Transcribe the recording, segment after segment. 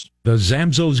The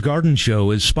Zamzows Garden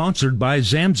Show is sponsored by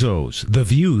Zamzows. The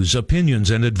views, opinions,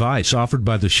 and advice offered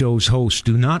by the show's hosts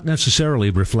do not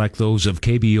necessarily reflect those of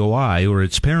KBOI or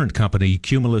its parent company,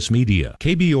 Cumulus Media.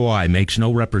 KBOI makes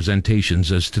no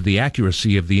representations as to the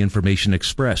accuracy of the information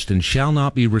expressed and shall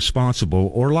not be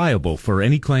responsible or liable for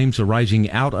any claims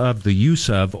arising out of the use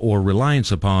of or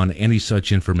reliance upon any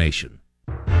such information.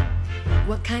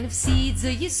 What kind of seeds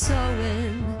are you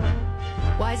sowing?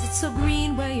 Why is it so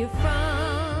green where you're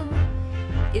from?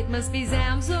 It must be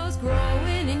Zamzows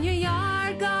growing in your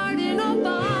yard, garden, or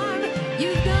barn.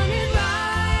 You've done it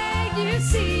right, you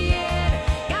see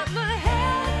it. Got the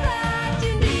help that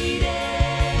you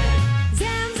needed.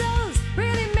 Zamzows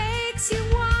really makes you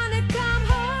wanna come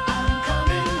home. I'm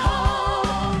coming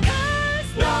home,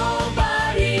 'cause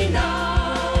nobody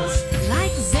knows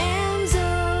like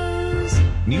Zamzows.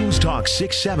 News Talk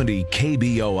 670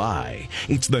 KBOI.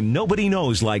 It's the Nobody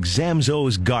Knows Like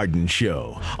Zamzows Garden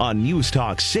Show on News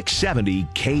Talk 670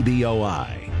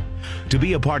 KBOI. To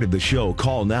be a part of the show,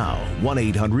 call now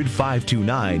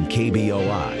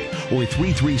 1-800-529-KBOI or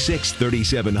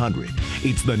 336-3700.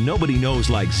 It's the Nobody Knows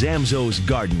Like Zamzows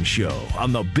Garden Show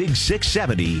on the Big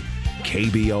 670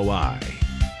 KBOI.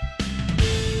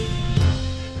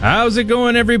 How's it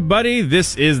going, everybody?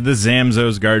 This is the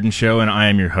Zamzows Garden Show, and I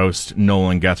am your host,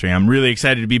 Nolan Guthrie. I'm really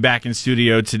excited to be back in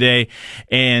studio today,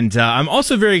 and I'm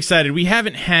also very excited. We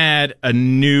haven't had a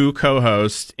new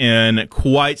co-host in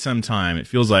quite some time. It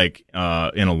feels like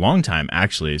in a long time,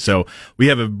 actually. So we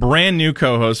have a brand new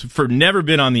co-host, never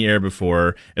been on the air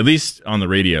before, at least on the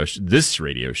radio, this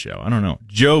radio show. I don't know.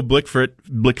 Joe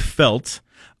Blickfelt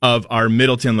of our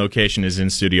Middleton location is in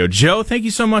studio. Joe, thank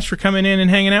you so much for coming in and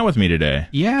hanging out with me today.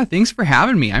 Yeah, thanks for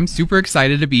having me. I'm super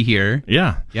excited to be here.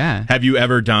 Yeah. Have you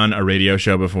ever done a radio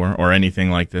show before or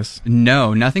anything like this?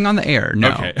 No, nothing on the air.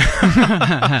 No. Okay.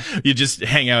 You just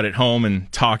hang out at home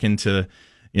and talk into,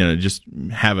 just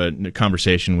have a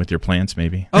conversation with your plants,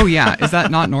 maybe. Oh, yeah. Is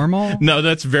that not normal? No,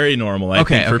 that's very normal. I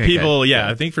think for people, good.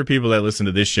 I think for people that listen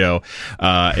to this show,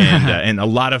 and a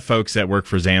lot of folks that work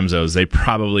for Zamzows, they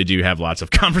probably do have lots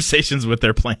of conversations with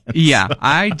their plants. Yeah,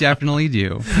 I definitely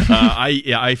do.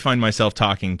 I find myself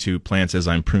talking to plants as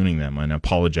I'm pruning them and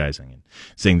apologizing and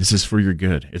saying, this is for your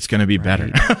good. It's going to be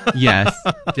better. Yes,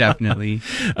 definitely.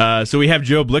 So we have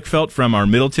Joe Blickfelt from our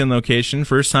Middleton location,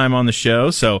 first time on the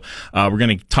show. So we're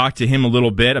going to talk to him a little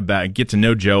bit get to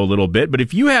know Joe a little bit. But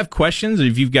if you have questions,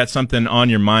 if you've got something on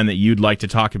your mind that you'd like to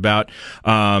talk about,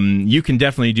 you can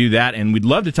definitely do that. And we'd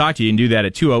love to talk to you and do that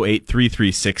at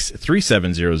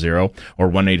 208-336-3700 or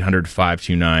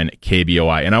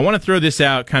 1-800-529-KBOI. And I want to throw this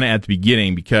out kind of at the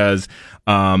beginning because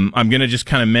I'm going to just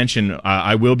kind of mention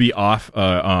I will be off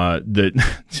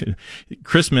the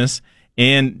Christmas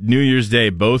and New Year's Day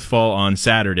both fall on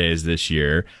Saturdays this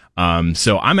year.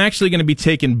 So I'm actually going to be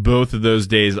taking both of those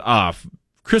days off.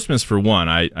 Christmas, for one,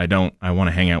 I want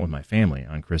to hang out with my family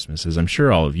on Christmas, as I'm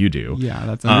sure all of you do. Yeah,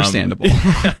 that's understandable.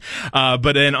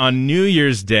 But then on New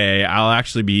Year's Day, I'll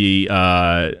actually be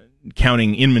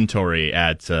counting inventory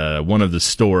at one of the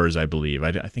stores, I believe.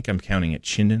 I think I'm counting at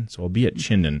Chinden, so I'll be at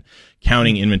Chinden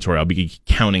counting inventory. I'll be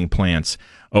counting plants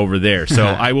over there. So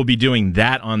I will be doing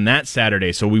that on that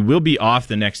Saturday. So we will be off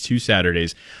the next two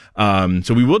Saturdays.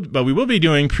 So we will be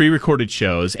doing pre-recorded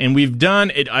shows, and we've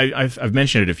done it. I've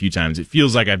mentioned it a few times. It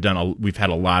feels like we've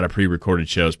had a lot of pre-recorded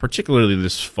shows, particularly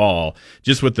this fall,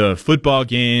 just with the football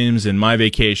games and my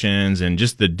vacations and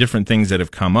just the different things that have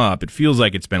come up. It feels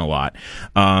like it's been a lot.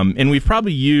 And we've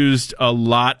probably used a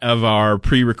lot of our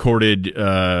pre-recorded,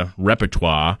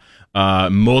 repertoire,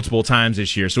 multiple times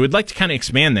this year. So we'd like to kind of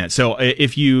expand that. So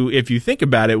if you think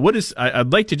about it,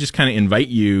 I'd like to just kind of invite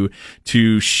you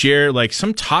to share like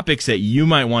some topics that you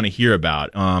might want to hear about,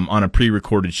 on a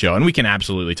pre-recorded show. And we can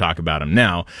absolutely talk about them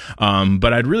now.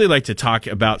 But I'd really like to talk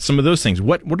about some of those things.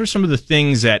 What are some of the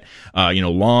things that,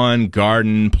 lawn,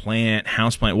 garden, plant,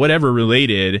 house plant, whatever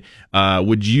related,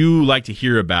 would you like to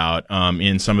hear about,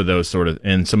 in some of those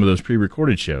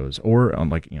pre-recorded shows or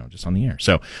just on the air?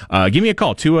 So, give me a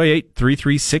call,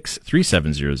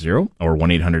 208-336-3700 or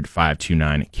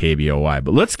 1-800-529-KBOI.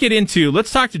 But let's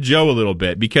talk to Joe a little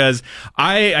bit, because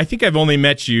I think I've only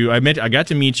met you. I got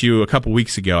to meet you a couple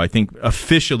weeks ago, I think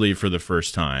officially for the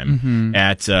first time,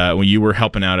 at when you were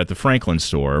helping out at the Franklin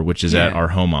store, which is at our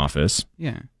home office.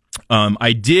 Yeah.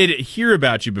 I did hear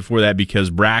about you before that because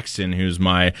Braxton, who's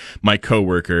my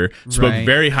coworker, spoke Right.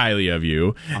 very highly of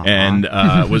you and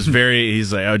was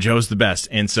he's like, oh, Joe's the best.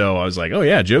 And so I was like, oh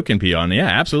yeah, Joe can be on. Yeah,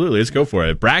 absolutely. Let's go for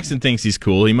it. Braxton thinks he's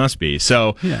cool. He must be.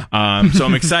 So, so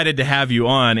I'm excited to have you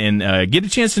on and get a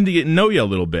chance to get to know you a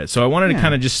little bit. So I wanted to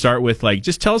kind of just start with like,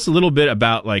 just tell us a little bit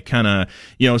about like kind of,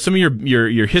 some of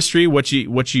your history, what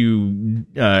led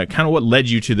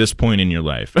you to this point in your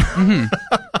life.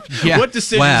 Yeah. What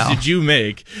decisions did you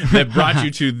make that brought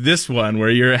you to this one where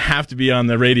you have to be on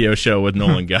the radio show with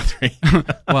Nolan Guthrie?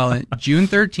 Well, June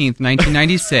 13th,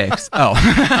 1996.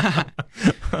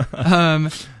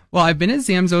 Well, I've been at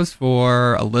Zamzows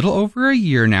for a little over a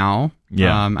year now.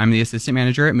 Yeah. I'm the assistant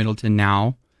manager at Middleton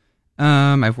now.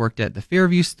 I've worked at the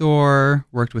Fairview store,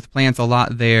 worked with plants a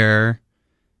lot there.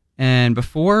 And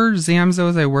before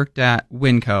Zamzows, I worked at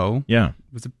Winco. Yeah.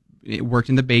 Worked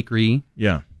in the bakery.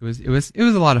 Yeah. It was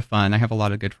a lot of fun. I have a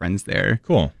lot of good friends there.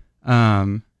 Cool.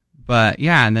 But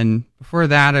yeah, and then before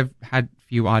that, I've had a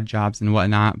few odd jobs and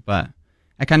whatnot. But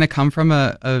I kind of come from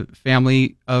a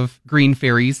family of green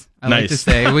fairies. I like to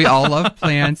say we all love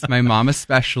plants. My mom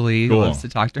especially loves to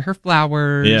talk to her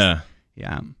flowers. Yeah.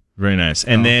 Yeah. Very nice.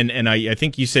 And then, I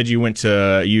think you said you went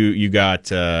to you went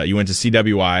to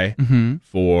CWI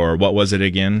for what was it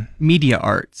again? Media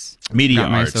arts. Media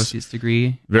Got my arts. associate's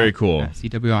degree. Very cool.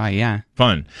 CWI, yeah.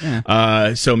 Fun.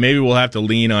 Yeah. So maybe we'll have to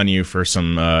lean on you for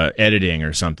some editing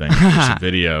or something, for some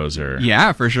videos or.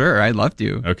 Yeah, for sure. I'd love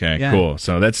to. Okay, Yeah. cool.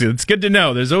 So it's good to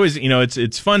know. There's always,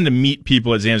 it's fun to meet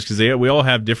people at Zams because we all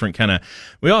have different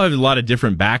we all have a lot of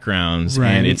different backgrounds,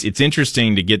 Right. and it's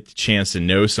interesting to get the chance to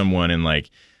know someone and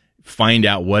like find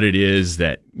out what it is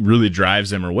that really drives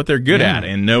them or what they're good at,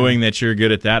 and knowing that you're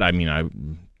good at that. I mean, I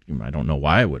don't know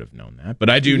why I would have known that,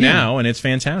 but I do now, and it's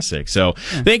fantastic. So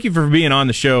thank you for being on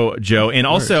the show, Joe. And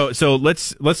also, so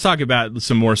let's talk about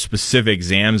some more specific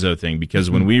Zamzo thing,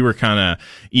 because when we were kind of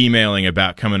emailing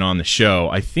about coming on the show,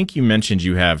 I think you mentioned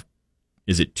you have,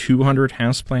 is it 200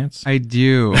 houseplants? I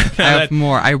do. I have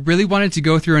more. I really wanted to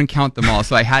go through and count them all,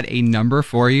 so I had a number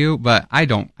for you, but I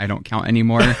don't count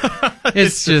anymore.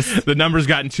 It's just the number's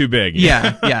gotten too big.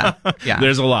 Yeah.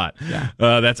 There's a lot. Yeah.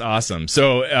 That's awesome.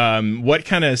 So, what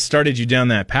kind of started you down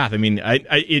that path? I mean,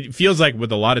 it feels like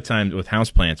with a lot of times with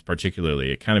houseplants,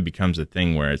 particularly, it kind of becomes a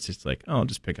thing where it's just like, oh, I'll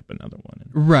just pick up another one.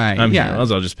 Right. I'm yeah. here.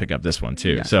 I'll just pick up this one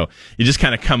too. Yeah. So you just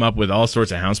kind of come up with all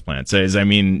sorts of houseplants.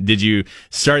 Did you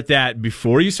start that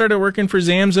before you started working for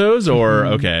Zamzows, or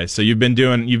okay? So you've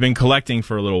been collecting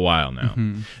for a little while now.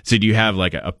 So do you have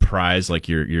like a prize, like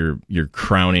your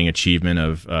crowning achievement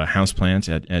of houseplants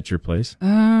at your place?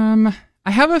 I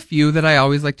have a few that I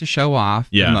always like to show off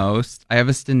the most. I have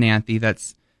a Stenanthe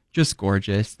that's just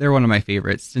gorgeous. They're one of my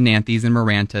favorites. Stenanthes and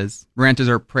Marantas. Marantas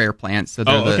are prayer plants, so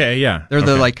they're they're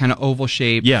the like kind of oval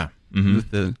shape, with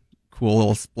the cool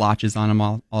little splotches on them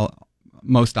all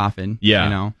most often. Yeah. You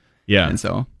know. Yeah. And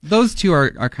so those two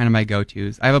are kind of my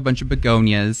go-tos. I have a bunch of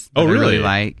begonias that I really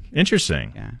like.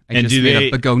 Interesting. Yeah. I just made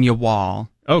a begonia wall.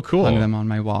 Oh, cool. Hung them on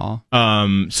my wall.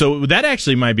 So that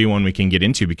actually might be one we can get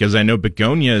into, because I know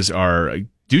begonias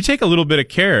do take a little bit of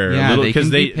care. Yeah, they can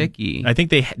be picky. I think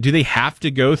they have to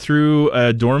go through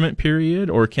a dormant period,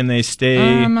 or can they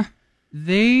stay?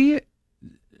 They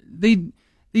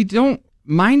don't.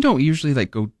 Mine don't usually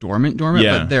like go dormant,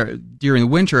 but they're during the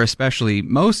winter especially.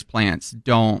 Most plants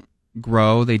don't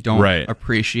grow. They don't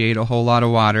appreciate a whole lot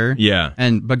of water. Yeah.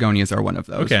 And begonias are one of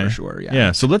those for sure. Yeah.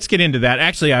 Yeah. So let's get into that.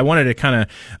 Actually, I wanted to kind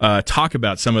of talk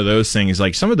about some of those things.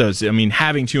 Like some of those, I mean,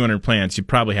 having 200 plants, you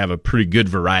probably have a pretty good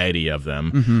variety of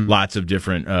them. Lots of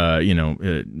different,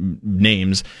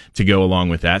 names to go along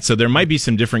with that. So there might be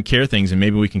some different care things, and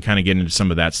maybe we can kind of get into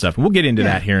some of that stuff. We'll get into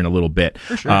that here in a little bit.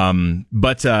 For sure.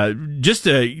 But just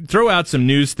to throw out some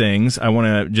news things, I want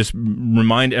to just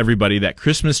remind everybody that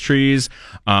Christmas trees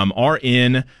are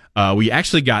in. We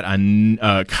actually got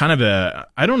a kind of a,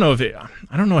 I don't know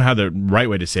how the right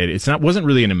way to say it. Wasn't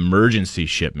really an emergency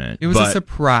shipment. It was a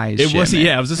surprise shipment.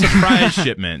 It was a surprise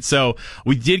shipment. So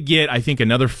we did get, I think,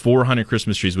 another 400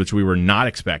 Christmas trees, which we were not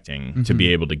expecting to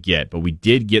be able to get, but we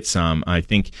did get some. I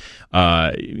think,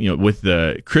 with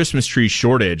the Christmas tree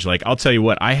shortage, like I'll tell you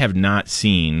what, I have not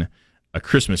seen a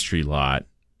Christmas tree lot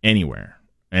anywhere.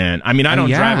 And I mean, I don't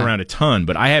drive around a ton,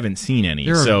 but I haven't seen any.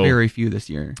 There are very few this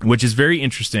year, which is very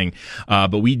interesting.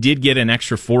 But we did get an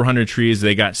extra 400 trees.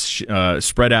 They got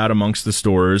spread out amongst the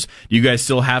stores. Do you guys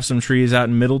still have some trees out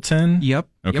in Middleton? Yep.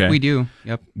 Okay. Yep, we do.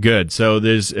 Yep. Good. So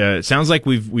there's sounds like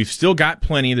we've still got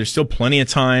plenty. There's still plenty of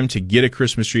time to get a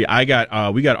Christmas tree. We got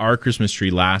our Christmas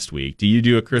tree last week. Do you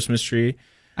do a Christmas tree?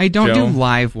 I don't do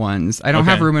live ones. I don't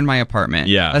have room in my apartment.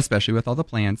 Yeah, especially with all the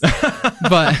plants.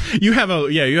 But you have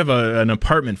an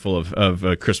apartment full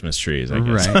of Christmas trees, I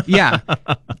guess. Right. Yeah.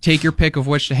 Take your pick of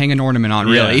which to hang an ornament on.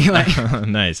 Really. Yeah.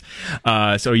 Nice.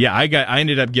 So yeah, we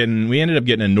ended up getting a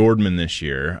Nordman this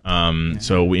year.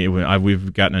 So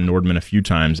we've gotten a Nordman a few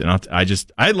times, and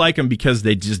I like them because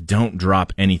they just don't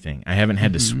drop anything. I haven't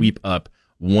had to sweep up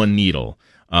one needle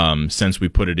since we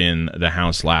put it in the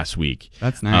house last week.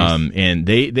 That's nice. And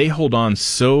they hold on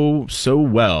so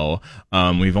well.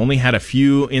 We've only had a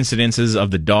few incidences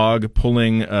of the dog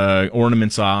pulling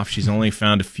ornaments off. She's only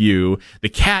found a few. The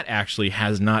cat actually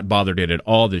has not bothered it at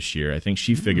all this year. I think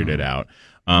she figured it out.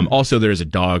 Also, there's a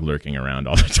dog lurking around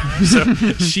all the time, so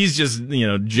she's just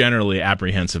generally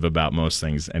apprehensive about most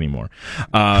things anymore.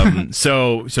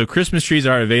 So Christmas trees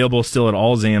are available still at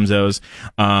all Zamzos,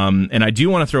 and I do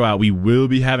want to throw out we will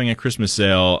be having a Christmas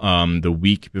sale the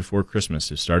week before Christmas,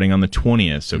 so starting on the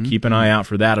 20th. So keep an eye out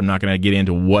for that. I'm not going to get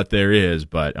into what there is,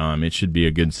 but it should be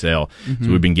a good sale. So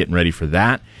we've been getting ready for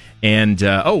that. And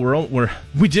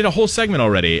we did a whole segment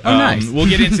already. Nice. We'll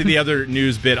get into the other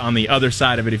news bit on the other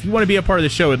side of it. If you want to be a part of the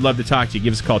show, I'd love to talk to you.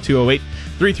 Give us a call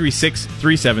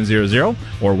 208-336-3700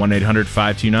 or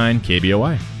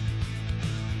 1-800-529-KBOI.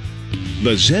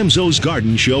 The Zamzows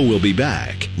Garden Show will be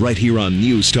back right here on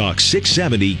News Talk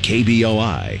 670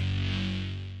 KBOI.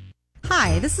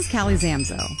 Hi, this is Callie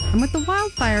Zamzo. And with the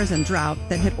wildfires and drought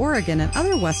that hit Oregon and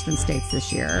other western states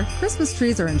this year, Christmas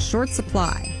trees are in short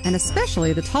supply, and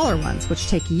especially the taller ones, which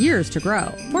take years to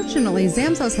grow. Fortunately,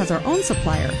 Zamzo's has our own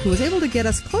supplier who was able to get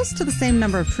us close to the same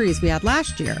number of trees we had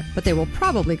last year, but they will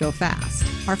probably go fast.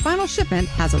 Our final shipment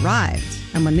has arrived,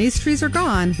 and when these trees are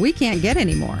gone, we can't get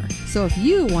any more. So if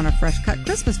you want a fresh cut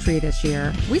Christmas tree this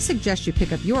year, we suggest you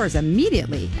pick up yours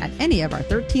immediately at any of our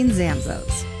 13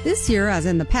 Zamzos. This year, as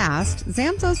in the past,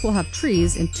 Zamzos will have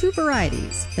trees in two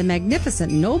varieties, the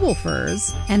magnificent Noble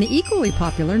firs and the equally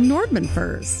popular Nordman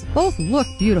firs. Both look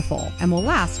beautiful and will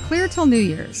last clear till New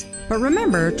Year's. But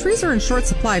remember, trees are in short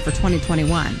supply for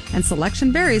 2021, and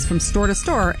selection varies from store to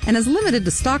store and is limited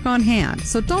to stock on hand,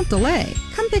 so don't delay.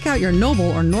 Come pick out your Noble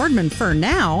or Nordman fir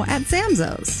now at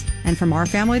Zamzos. And from our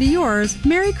family to yours,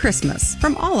 Merry Christmas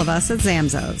from all of us at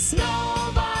Zamzos.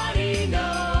 Nobody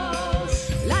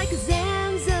knows like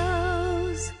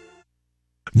Zamzos.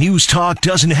 News Talk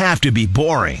doesn't have to be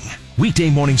boring. Weekday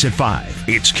mornings at 5,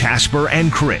 it's Casper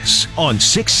and Chris on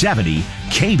 670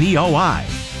 KBOI.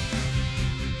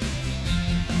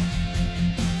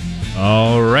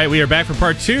 All right, we are back for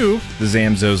part 2 of the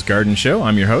Zamzows Garden Show.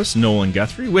 I'm your host, Nolan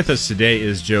Guthrie. With us today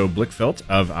is Joe Blickfelt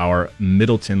of our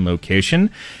Middleton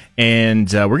location. And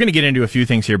we're going to get into a few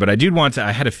things here, but I did want to,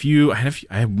 I have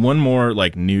one more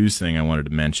news thing I wanted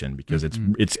to mention because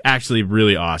it's actually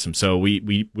really awesome. So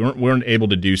we weren't able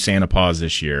to do Santa Paws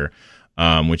this year,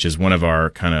 which is one of our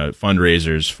kind of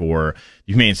fundraisers for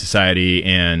the Humane Society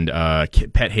and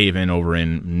Pet Haven over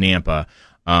in Nampa.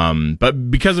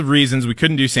 But because of reasons, we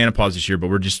couldn't do Santa Paws this year,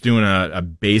 but we're just doing a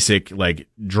basic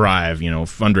drive,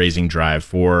 fundraising drive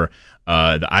for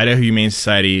the Idaho Humane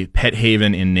Society, Pet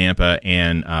Haven in Nampa,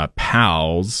 and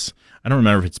PALS. I don't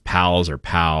remember if it's PALS or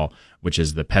PAL, which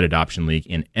is the Pet Adoption League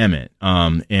in Emmett.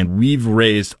 And we've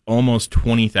raised almost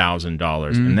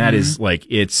 $20,000, and that is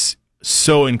it's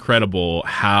so incredible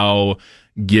how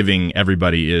giving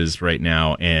everybody is right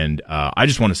now, and I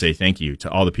just want to say thank you to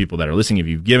all the people that are listening. If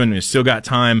you've given, we've still got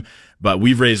time, but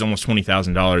we've raised almost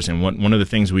 $20,000. And one of the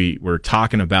things we were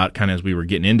talking about kind of as we were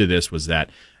getting into this was that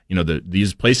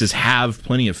these places have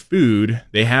plenty of food,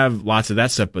 they have lots of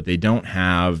that stuff, but they don't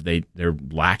have they're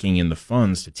lacking in the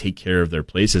funds to take care of their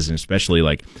places, and especially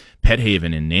like Pet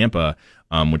Haven in Nampa,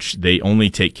 which they only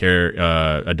take care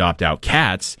adopt out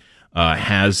cats.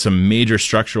 Has some major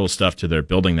structural stuff to their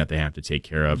building that they have to take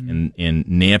care of, and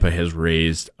Nampa has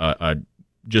raised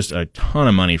just a ton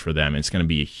of money for them. It's going to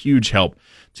be a huge help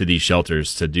to these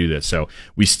shelters to do this. So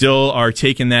we still are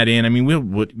taking that in. I mean,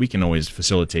 we can always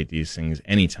facilitate these things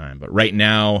anytime, but right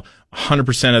now,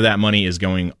 100% of that money is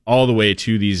going all the way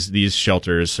to these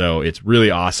shelters. So it's really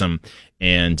awesome.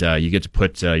 And you get to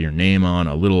put your name on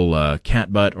a little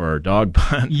cat butt or a dog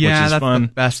butt, yeah, which is that's fun. The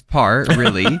best part,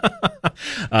 really.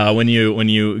 When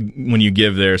you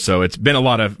give there, so it's been a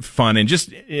lot of fun and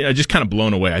just kind of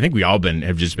blown away. I think we all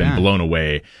have just been blown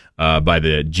away by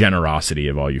the generosity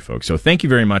of all you folks. So thank you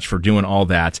very much for doing all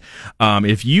that.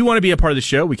 If you want to be a part of the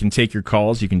show, we can take your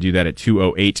calls. You can do that at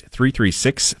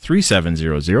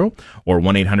 208-336-3700 or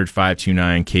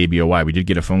 1-800-529-KBOI. We did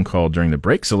get a phone call during the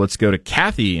break, so let's go to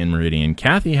Kathy in Meridian.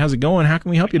 Kathy, how's it going? How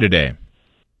can we help you today?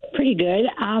 Pretty good.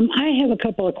 I have a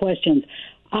couple of questions.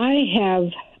 I have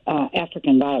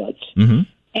African violets, and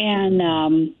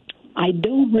I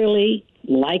don't really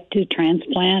like to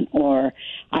transplant, or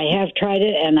I have tried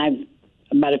it, and I've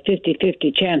about a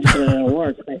 50-50 chance that it'll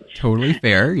work. But totally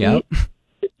fair, yep.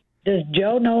 Does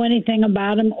Joe know anything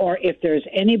about them, or if there's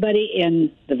anybody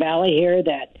in the valley here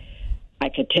that I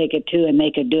could take it to and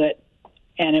they could do it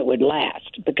and it would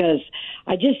last? Because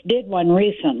I just did one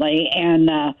recently, and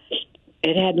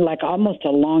it had like almost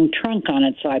a long trunk on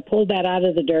it, so I pulled that out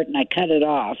of the dirt and I cut it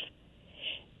off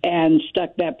and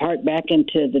stuck that part back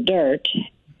into the dirt,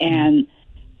 and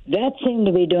that seemed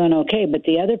to be doing okay. But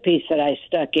the other piece that I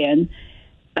stuck in,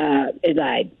 it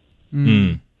died.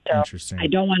 So interesting. I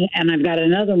don't want to, and I've got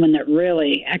another one that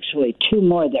really, actually two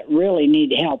more that really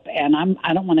need help, and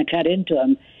I don't want to cut into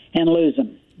them and lose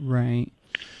them. Right.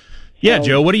 Yeah, so,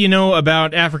 Joe, what do you know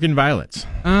about African violets?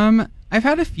 I've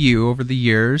had a few over the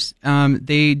years.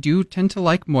 They do tend to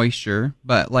like moisture,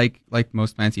 but like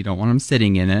most plants, you don't want them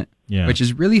sitting in it, which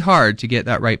is really hard to get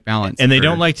that right balance. And they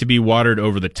don't like to be watered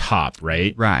over the top,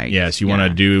 right? Right. Yes, you want to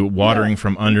do watering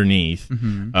from underneath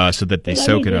so that they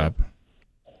soak it up.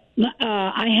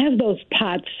 I have those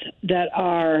pots that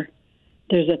are,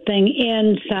 there's a thing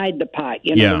inside the pot.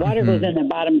 You know, the water goes in the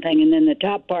bottom thing, and then the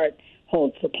top part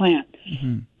holds the plant.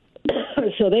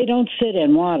 So they don't sit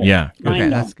in water. Yeah. Okay,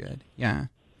 that's good. Yeah.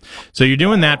 So you're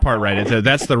doing that part right.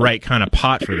 That's the right kind of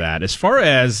pot for that. As far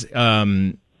as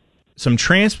some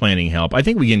transplanting help, I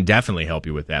think we can definitely help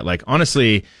you with that. Like,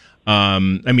 honestly, I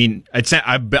mean,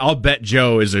 I'll bet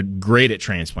Joe is great at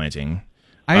transplanting.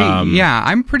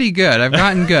 I'm pretty good. I've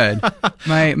gotten good.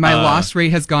 My loss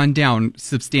rate has gone down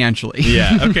substantially.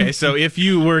 Yeah. Okay. So if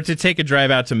you were to take a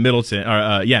drive out to Middleton,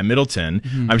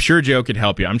 I'm sure Joe could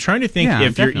help you. I'm trying to think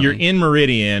if you're in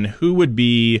Meridian, who would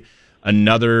be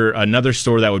another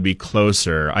store that would be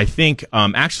closer. I think I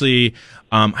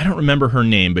don't remember her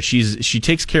name, but she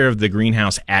takes care of the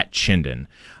greenhouse at Chinden.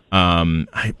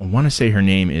 I want to say her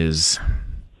name is.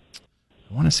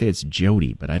 I want to say it's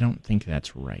Jody, but I don't think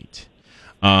that's right.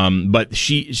 But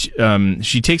she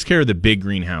takes care of the big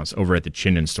greenhouse over at the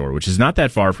Chinden store, which is not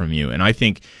that far from you. And I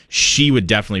think she would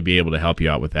definitely be able to help you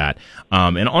out with that.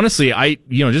 And honestly,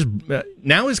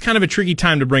 now is kind of a tricky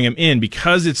time to bring them in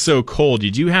because it's so cold.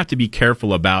 You do have to be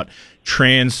careful about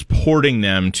transporting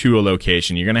them to a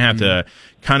location. You're going to have to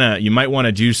you might want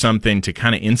to do something to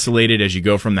kind of insulate it as you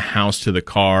go from the house to the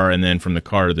car and then from the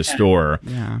car to the store.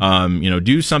 Yeah.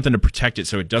 Do something to protect it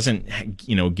so it doesn't,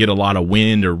 get a lot of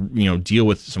wind or, deal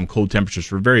with some cold temperatures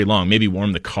for very long. Maybe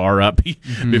warm the car up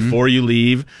before you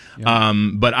leave. Yeah.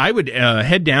 But I would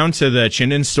head down to the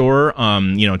Chinden store.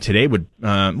 Today would,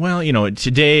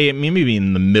 today, maybe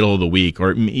in the middle of the week,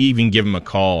 or even give them a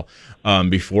call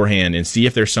beforehand and see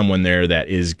if there's someone there that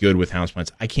is good with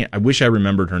houseplants. I wish I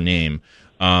remembered her name.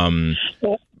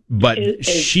 But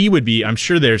she would be, I'm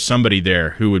sure there's somebody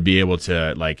there who would be able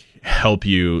to help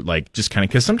you, just kind of,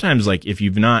 because sometimes if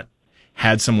you've not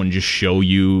had someone just show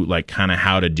you kind of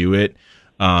how to do it,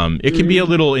 it can be a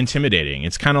little intimidating.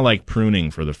 It's kind of like pruning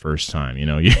for the first time,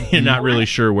 you're not really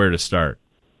sure where to start.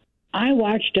 I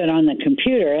watched it on the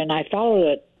computer and I followed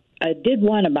it. I did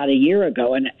one about a year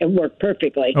ago, and it worked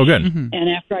perfectly. Oh, good. Mm-hmm. And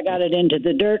after I got it into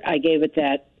the dirt, I gave it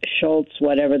that Schultz,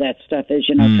 whatever that stuff is,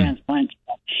 transplant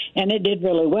stuff. And it did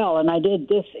really well. And I did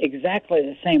this exactly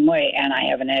the same way, and I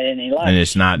haven't had any luck. And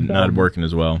it's not working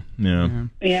as well. Yeah.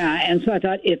 Yeah, and so I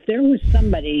thought if there was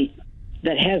somebody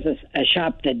that has a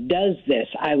shop that does this,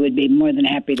 I would be more than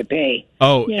happy to pay.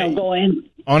 Oh, go in.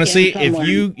 Honestly,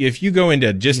 if you go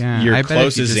into just your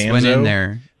closest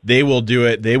Zamzo, they will do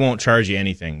it. They won't charge you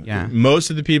anything. Yeah.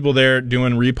 Most of the people there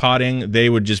doing repotting, they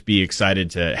would just be excited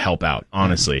to help out,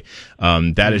 honestly.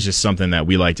 That is just something that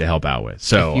we like to help out with.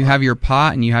 So if you have your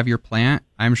pot and you have your plant,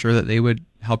 I'm sure that they would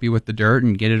help you with the dirt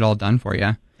and get it all done for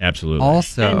you. Absolutely.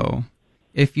 Also,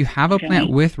 if you have a plant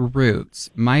with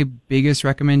roots, my biggest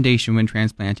recommendation when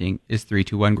transplanting is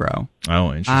 3-2-1 Grow. Oh,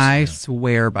 interesting. I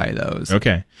swear by those.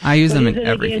 Okay. I use them in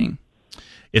everything.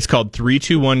 It's called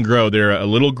 3-2-1 Grow. They're a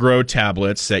little grow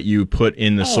tablets that you put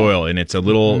in the soil, and it's a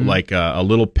little a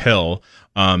little pill.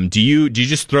 Do you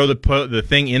just throw the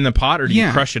thing in the pot, or do you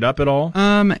crush it up at all?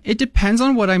 It depends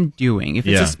on what I'm doing. If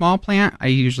it's a small plant, I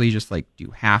usually just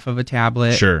do half of a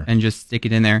tablet and just stick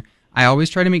it in there. I always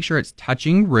try to make sure it's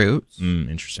touching roots.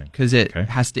 Interesting. Because it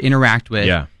has to interact with.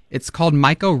 Yeah. It's called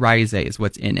mycorrhizae is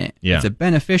what's in it. Yeah. It's a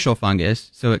beneficial fungus,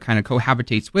 so it kind of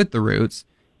cohabitates with the roots,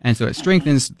 and so it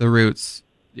strengthens the roots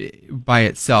by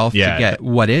itself to get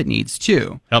what it needs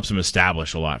to. Helps them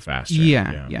establish a lot faster.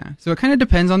 Yeah. So it kind of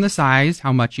depends on the size,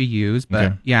 how much you use,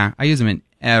 but I use them in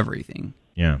everything.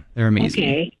 Yeah. They're amazing.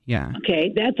 Okay. Yeah.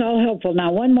 Okay, that's all helpful.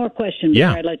 Now, one more question before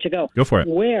I let you go. Go for it.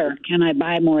 Where can I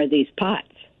buy more of these pots?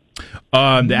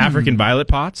 The African violet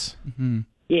pots? Mm-hmm.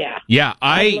 Yeah.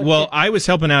 I was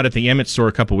helping out at the Emmett store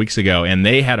a couple weeks ago, and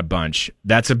they had a bunch.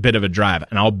 That's a bit of a drive,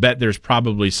 and I'll bet there's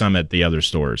probably some at the other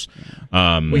stores.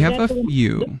 We have a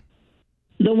few.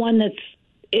 The one that's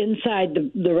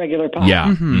inside the regular pot. Yeah.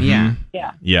 Mm-hmm.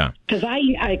 Yeah. Because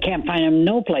I can't find them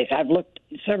no place. I've looked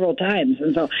several times,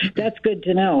 and so that's good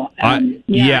to know.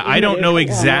 I don't know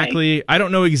exactly. I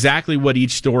don't know exactly what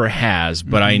each store has,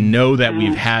 but I know that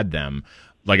we've had them.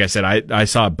 Like I said, I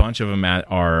saw a bunch of them at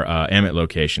our Emmett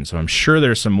location, so I'm sure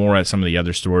there's some more at some of the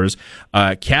other stores.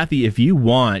 Kathy, if you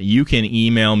want, you can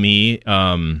email me.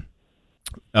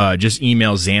 Just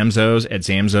email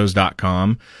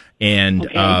zamzos@zamzos.com,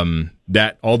 and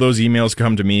that all those emails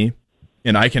come to me,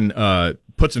 and I can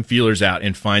put some feelers out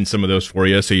and find some of those for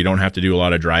you, so you don't have to do a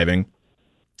lot of driving.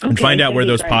 And find out where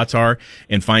those pots are,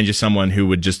 and find you someone who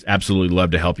would just absolutely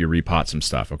love to help you repot some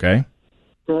stuff. Okay.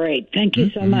 Great. Thank you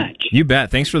so much. You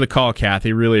bet. Thanks for the call,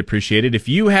 Kathy. Really appreciate it. If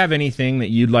you have anything that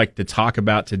you'd like to talk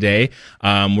about today,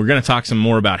 we're going to talk some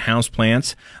more about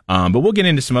houseplants, but we'll get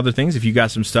into some other things. If you got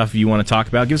some stuff you want to talk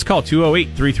about, give us a call,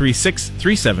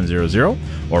 208-336-3700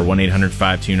 or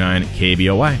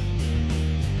 1-800-529-KBOI.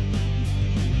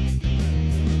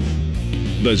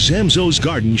 The Zamzows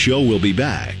Garden Show will be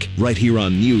back right here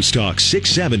on News Talk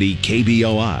 670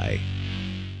 KBOI.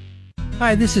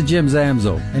 Hi, this is Jim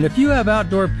Zamzo, and if you have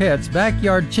outdoor pets,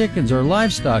 backyard chickens, or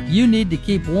livestock you need to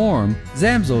keep warm,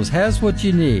 Zamzows has what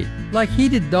you need, like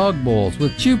heated dog bowls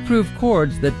with chew-proof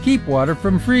cords that keep water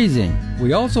from freezing.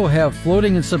 We also have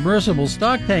floating and submersible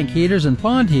stock tank heaters and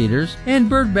pond heaters, and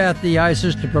bird bath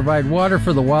de-icers to provide water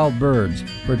for the wild birds.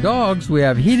 For dogs, we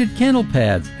have heated kennel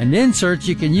pads and inserts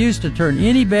you can use to turn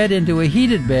any bed into a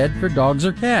heated bed for dogs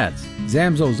or cats.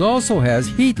 Zamzows also has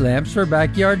heat lamps for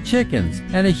backyard chickens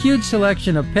and a huge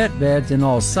selection of pet beds in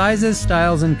all sizes,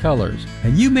 styles, and colors.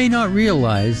 And you may not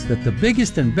realize that the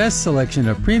biggest and best selection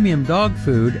of premium dog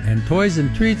food and toys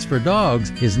and treats for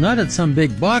dogs is not at some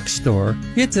big box store,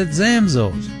 it's at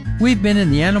Zamzows. We've been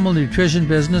in the animal nutrition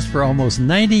business for almost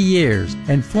 90 years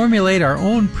and formulate our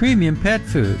own premium pet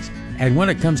foods. And when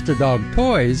it comes to dog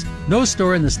toys, no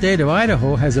store in the state of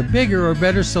Idaho has a bigger or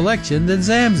better selection than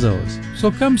Zamzows.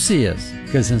 So come see us,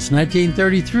 because since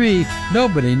 1933,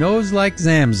 nobody knows like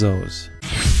Zamzows.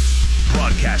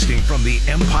 Broadcasting from the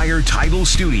Empire Title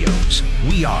Studios,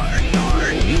 we are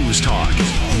News Talk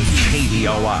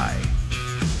KBOI.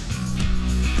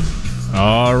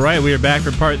 All right, we are back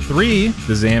for part 3,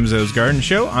 the Zamzows Garden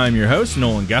Show. I'm your host,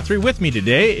 Nolan Guthrie. With me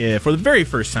today, for the very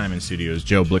first time in studio, is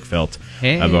Joe Blickfeld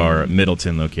of our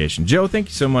Middleton location. Joe, thank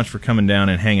you so much for coming down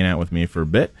and hanging out with me for a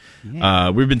bit. Yeah.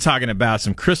 We've been talking about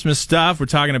some Christmas stuff. We're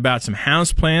talking about some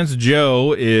houseplants.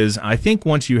 Joe is, I think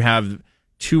once you have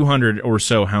 200 or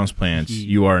so houseplants,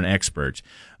 you are an expert.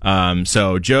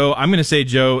 So, Joe, I'm going to say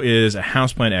Joe is a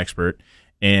houseplant expert.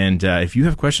 And if you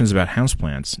have questions about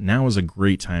houseplants, now is a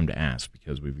great time to ask,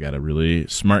 because we've got a really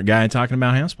smart guy talking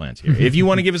about houseplants here. If you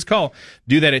want to give us a call,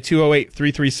 do that at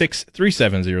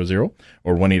 208-336-3700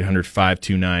 or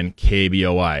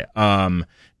 1-800-529-KBOI.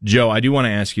 Joe, I do want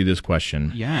to ask you this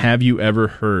question. Yeah. Have you ever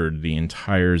heard the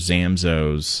entire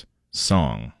Zamzows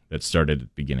song that started at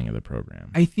the beginning of the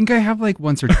program? I think I have like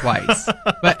once or twice,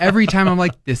 but every time I'm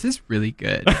like, this is really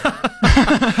good.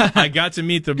 I got to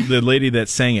meet the lady that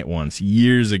sang it once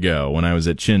years ago when I was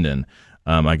at Chinden.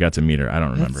 I got to meet her. I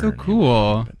don't remember. That's so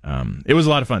cool. But, it was a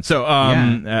lot of fun. So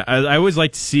I always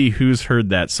like to see who's heard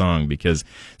that song, because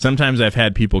sometimes I've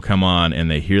had people come on and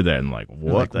they hear that and like,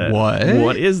 what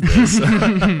is this?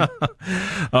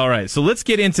 All right. So let's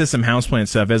get into some houseplant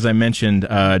stuff. As I mentioned,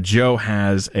 Joe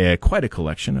has quite a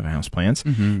collection of houseplants,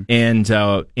 and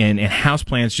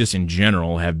houseplants just in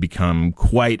general have become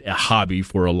quite a hobby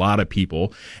for a lot of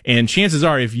people. And chances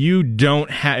are, if you're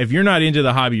not into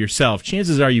the hobby yourself,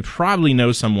 chances are you probably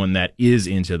know someone that is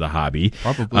into the hobby.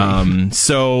 Probably.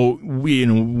 So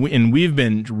we've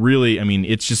been really, I mean,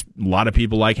 it's just a lot of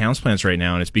people like houseplants right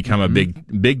now, and it's become a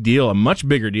big deal, a much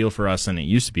bigger deal for us than it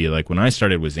used to be. Like when I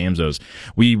started with Zamzows,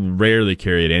 we rarely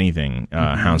carried anything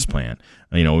houseplant.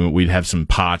 You know, we'd have some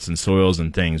pots and soils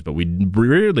and things, but we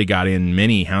rarely got in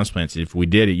many houseplants. If we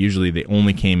did, they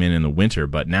only came in the winter.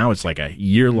 But now it's like a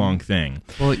year-long thing.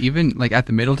 Well, even like at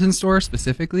the Middleton store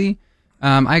specifically,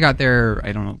 I got there,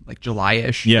 I don't know, like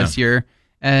July-ish this year.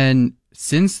 And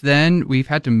since then, we've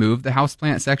had to move the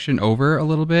houseplant section over a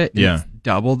little bit. Yeah. It's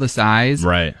double the size.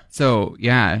 Right. So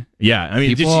yeah. Yeah. I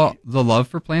mean, the love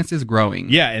for plants is growing.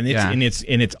 Yeah, and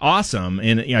it's awesome,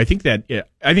 and I think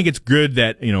it's good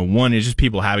that one is just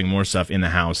people having more stuff in the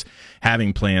house,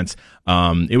 having plants.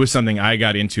 It was something I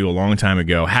got into a long time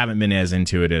ago. Haven't been as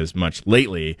into it as much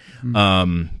lately,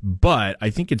 but I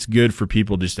think it's good for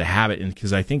people just to have it,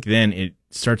 because I think then it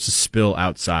starts to spill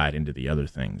outside into the other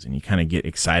things, and you kind of get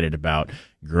excited about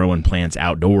growing plants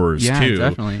outdoors too.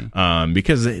 Definitely.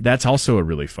 Because that's also a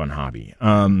really fun hobby.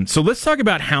 So let's talk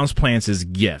about house plants as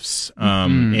gifts,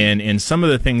 and some of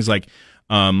the things like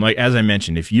as I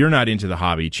mentioned, if you're not into the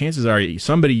hobby, chances are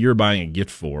somebody you're buying a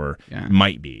gift for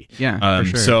might be. Yeah, for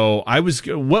sure. So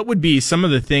what would be some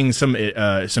of the things,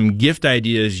 some gift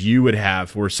ideas you would have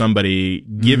for somebody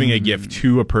giving a gift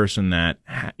to a person that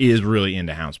is really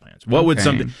into houseplants? What would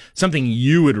something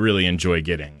you would really enjoy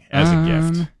getting as a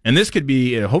gift? And this could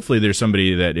be, hopefully there's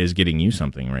somebody that is getting you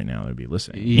something right now that would be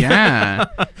listening. Yeah.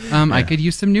 I could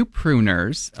use some new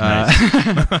pruners. Nice.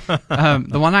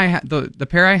 The one the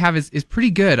pair I have is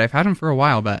pretty good. I've had them for a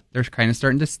while, but they're kind of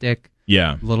starting to stick.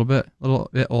 Yeah. A little bit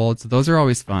old. So those are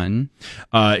always fun.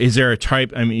 Is there a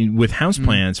type, with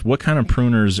houseplants, what kind of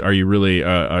pruners are you really,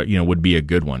 would be a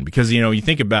good one? Because, you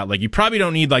think about, you probably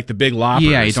don't need, the big loppers.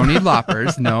 Yeah, you don't need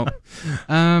loppers. No.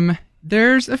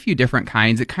 There's a few different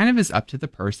kinds. It kind of is up to the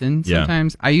person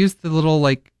sometimes. I use the little,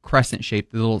 crescent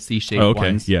shape, the little C-shaped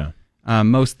ones. Yeah.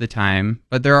 Most of the time.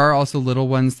 But there are also little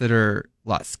ones that are a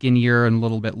lot skinnier and a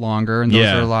little bit longer, and those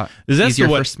are a lot easier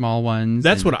for small ones.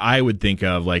 That's what I would think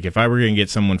of, if I were going to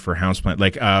get someone for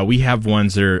houseplant. We have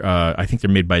ones that are, I think they're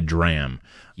made by Dram.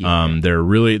 Yeah.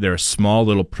 They're a small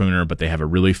little pruner, but they have a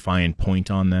really fine point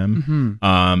on them.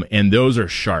 And those are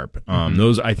sharp.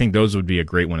 I think those would be a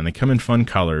great one, and they come in fun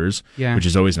colors, which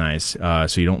is always nice.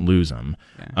 So you don't lose them.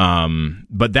 Yeah.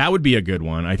 But that would be a good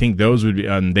one. I think those would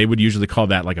be, they would usually call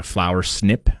that a flower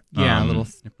snip. Yeah, little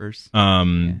snippers.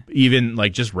 Even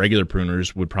just regular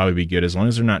pruners would probably be good as long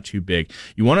as they're not too big.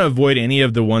 You want to avoid any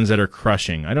of the ones that are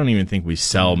crushing. I don't even think we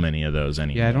sell many of those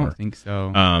anymore. Yeah, I don't think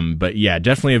so. But yeah,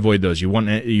 definitely avoid those. You want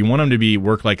them to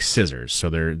work like scissors, so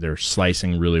they're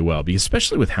slicing really well. Because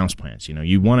especially with houseplants,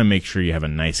 you want to make sure you have a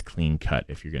nice clean cut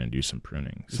if you're going to do some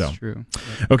pruning. That's true.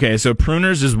 Okay, so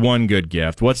pruners is one good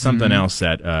gift. What's something else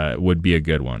that would be a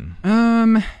good one?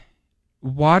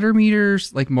 Water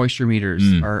meters, moisture meters,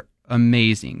 are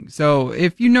amazing. So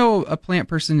if you know a plant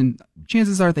person,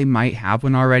 chances are they might have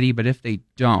one already, but if they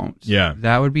don't,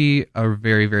 that would be a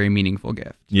very, very meaningful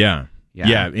gift. Yeah.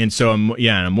 And so,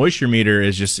 and a moisture meter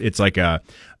is just, it's like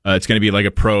it's going to be like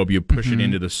a probe. You push it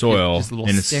into the soil. Just a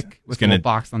little stick with a little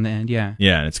box on the end, Yeah,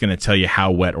 and it's going to tell you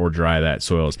how wet or dry that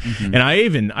soil is. And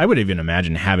I would even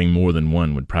imagine having more than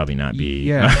one would probably not be.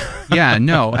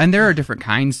 No. And there are different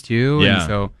kinds too. Yeah. And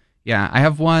so, I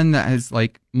have one that is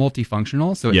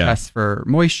multifunctional. So it tests for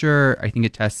moisture. I think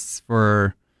it tests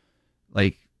for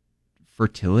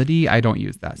fertility. I don't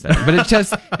use that setting, but it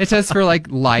tests for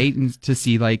light and to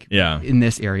see in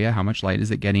this area how much light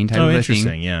is it getting type of a interesting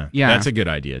thing. Yeah, that's a good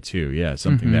idea too.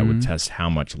 Something that would test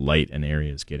how much light an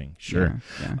area is getting. Sure.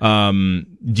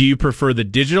 Do you prefer the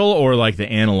digital or the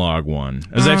analog one?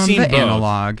 As I've seen the both.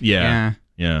 Analog. Yeah.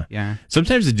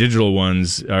 Sometimes the digital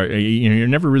ones are, you're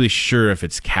never really sure if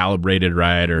it's calibrated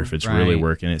right or if it's really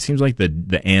working. It seems like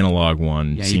the analog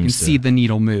one seems you can see the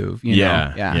needle move.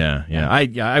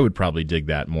 I would probably dig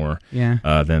that more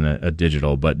than a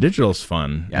digital, but digital's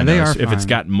fun. Yeah, they are if fun. It's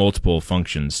got multiple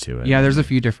functions to it. Yeah, there's a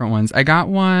few different ones. I got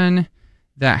one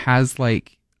that has a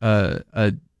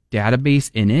database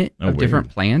in it of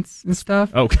different plants and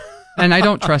stuff. Okay. And I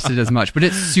don't trust it as much, but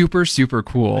it's super, super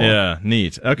cool. Yeah,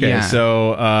 neat. Okay,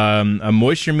 so a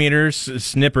moisture meter,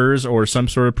 snippers, or some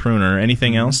sort of pruner.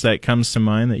 Anything else that comes to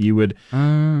mind that you would?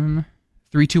 3,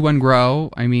 2, 1 grow.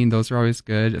 I mean, those are always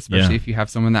good, especially if you have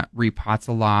someone that repots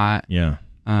a lot. Yeah.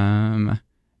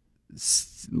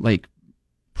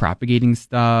 Propagating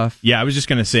stuff. Yeah, I was just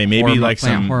gonna say maybe plant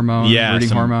some hormone, rooting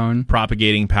hormone,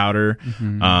 propagating powder.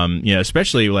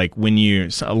 Especially when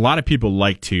a lot of people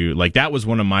like to that was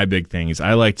one of my big things.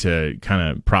 I like to kind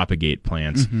of propagate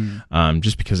plants,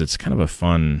 just because it's kind of a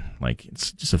fun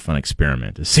it's just a fun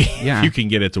experiment to see if you can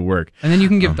get it to work. And then you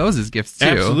can give those as gifts too.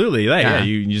 Absolutely,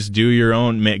 you just do your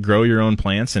own, grow your own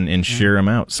plants and share them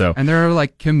out. So and there are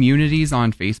communities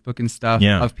on Facebook and stuff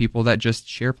of people that just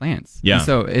share plants. Yeah, and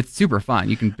so it's super fun.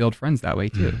 You can build friends that way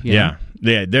too. Yeah.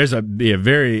 There's a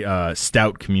very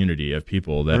stout community of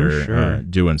people that are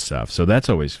doing stuff, so that's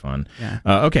always fun.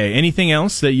 Okay, anything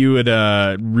else that you would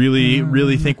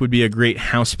really think would be a great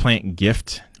houseplant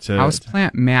gift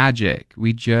Houseplant Magic.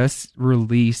 We just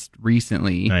released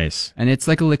recently. Nice. And it's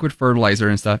like a liquid fertilizer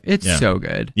and stuff. It's so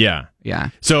good. Yeah. Yeah.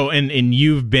 So and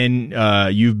you've been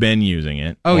using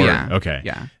it. Oh yeah. Okay.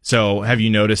 Yeah. So have you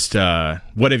noticed?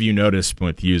 What have you noticed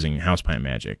with using Houseplant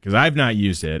Magic? Because I've not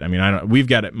used it. I mean, I don't. We've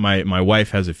got it. My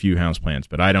wife has a few houseplants,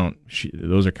 but I don't.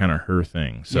 Those are kind of her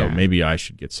thing. So maybe I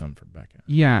should get some for Becca.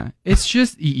 Yeah. It's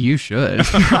just you should.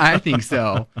 I think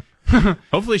so.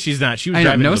 Hopefully she's not. She was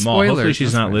driving to the mall. Hopefully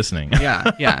she's not listening.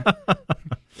 Yeah.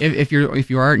 If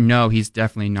you are, no, he's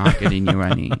definitely not getting you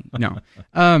any. No.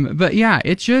 But yeah,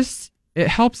 it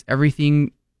helps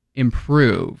everything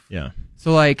improve. Yeah.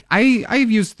 So like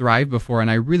I've used Thrive before, and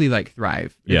I really like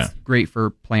Thrive. It's great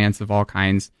for plants of all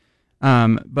kinds.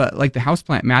 But like the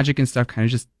Houseplant Magic and stuff kind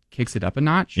of just kicks it up a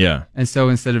notch. Yeah. And so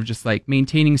instead of just like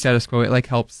maintaining status quo, it like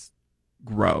helps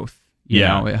growth. You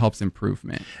know, it helps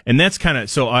improvement. And that's kind of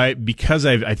so I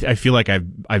feel like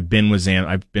I've been with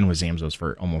Zamzows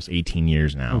for almost 18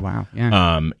 years now. Oh wow.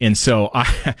 Yeah. And so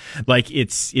I like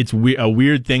it's a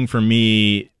weird thing for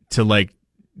me to like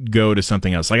go to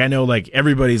something else. Like I know like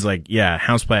everybody's like, yeah,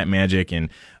 Houseplant Magic and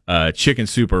Chicken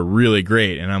Soup are really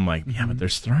great, and I'm like, yeah, but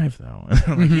there's Thrive though. And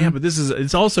I'm like, yeah, but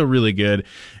it's also really good.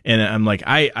 And I'm like,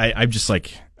 I'm just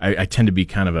like I tend to be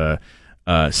kind of a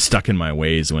stuck in my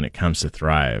ways when it comes to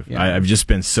Thrive. Yeah. I've just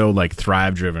been so like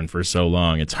Thrive driven for so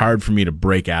long. It's hard for me to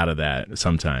break out of that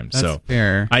sometimes. That's so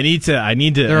fair. I need to.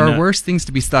 There are worse things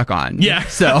to be stuck on. Yeah.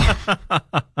 So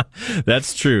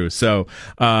that's true. So,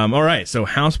 all right. So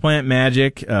Houseplant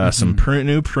Magic, some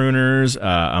new pruners,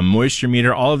 a moisture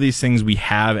meter, all of these things we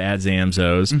have at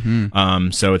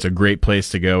Zamzows. So it's a great place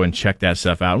to go and check that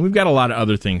stuff out. And we've got a lot of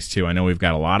other things too. I know we've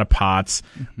got a lot of pots.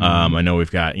 I know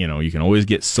we've got, you can always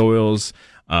get soils.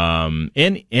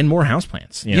 And more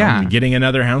houseplants. Getting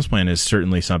another houseplant is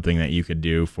certainly something that you could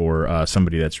do for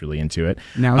somebody that's really into it.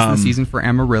 Now is the season for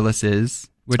amaryllises,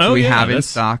 which we have in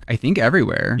stock, I think,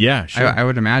 everywhere. Yeah, sure. I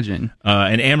would imagine.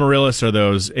 And amaryllis are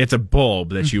those, it's a bulb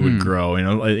that you would grow.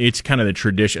 It's kind of the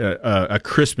tradition, a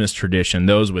Christmas tradition.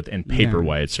 Those and paper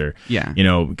whites are,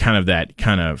 kind of that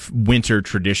kind of winter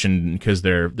tradition because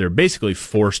they're basically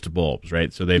forced bulbs,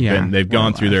 right? So they've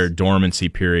gone through their dormancy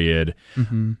period.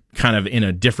 Kind of in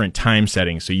a different time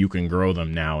setting, so you can grow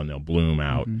them now and they'll bloom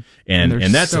out, and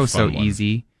that's so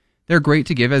easy. They're great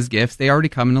to give as gifts. They already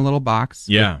come in a little box.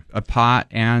 Yeah, a pot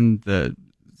and the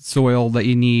soil that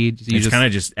you need. So you kind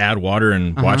of just add water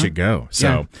and watch it go.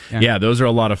 So yeah, those are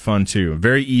a lot of fun too.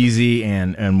 Very easy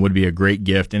and would be a great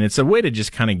gift. And it's a way to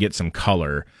just kind of get some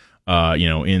color,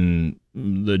 in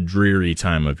the dreary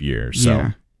time of year.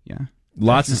 So yeah.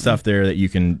 Lots of stuff there that you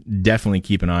can definitely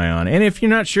keep an eye on. And if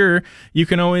you're not sure, you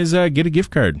can always get a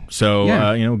gift card. So,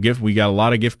 we got a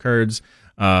lot of gift cards.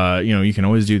 You can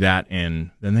always do that,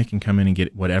 and then they can come in and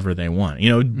get whatever they want.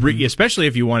 Especially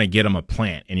if you want to get them a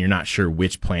plant and you're not sure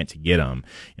which plant to get them.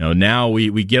 Now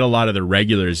we get a lot of the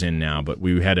regulars in now, but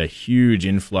we had a huge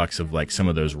influx of like some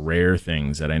of those rare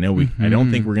things that I know I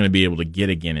don't think we're going to be able to get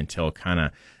again until kind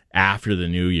of after the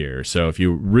new year. So if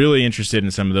you're really interested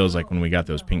in some of those, like when we got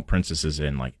those pink princesses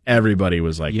in, like everybody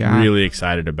was like really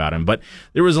excited about them. But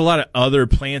there was a lot of other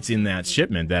plants in that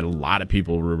shipment that a lot of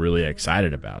people were really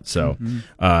excited about. So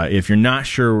if you're not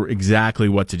sure exactly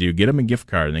what to do, get them a gift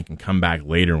card and they can come back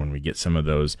later when we get some of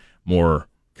those more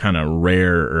kind of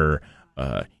rare or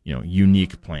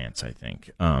unique plants, I think.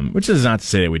 Which is not to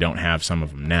say that we don't have some of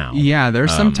them now. Yeah,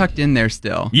 there's some tucked in there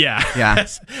still. Yeah.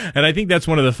 And I think that's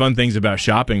one of the fun things about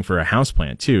shopping for a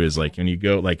houseplant too, is like when you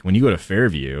go to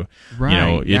Fairview,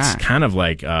 it's kind of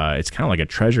like a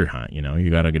treasure hunt, you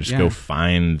gotta just go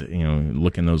find,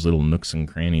 look in those little nooks and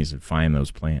crannies and find those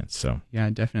plants. So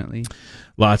yeah, definitely.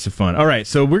 Lots of fun. All right,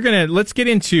 so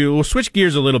we'll switch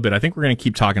gears a little bit. I think we're gonna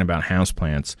keep talking about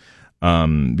houseplants.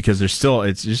 Because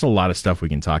it's just a lot of stuff we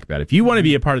can talk about. If you want to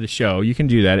be a part of the show, you can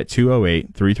do that at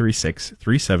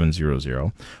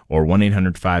 208-336-3700 or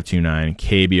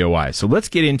 1-800-529-KBOI. So let's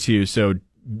get into,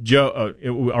 Joe,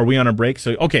 are we on a break?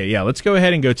 So, okay, yeah, let's go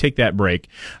ahead and go take that break.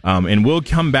 And we'll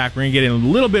come back. We're going to get in a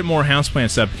little bit more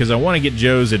houseplant stuff because I want to get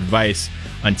Joe's advice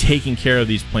on taking care of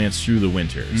these plants through the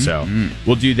winter. So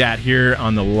we'll do that here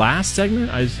on the last segment.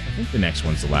 I think the next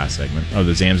one's the last segment of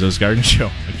the Zamzows Garden Show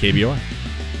on KBOI.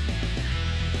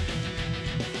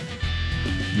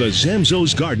 The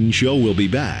Zamzows Garden Show will be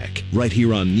back right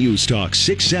here on News Talk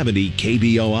 670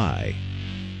 KBOI.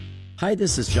 Hi,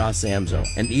 this is Josh Zamzo,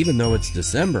 and even though it's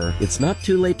December, it's not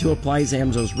too late to apply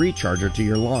Zamzo's Recharger to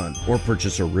your lawn or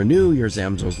purchase or renew your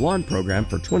Zamzo's lawn program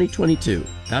for 2022.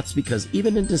 That's because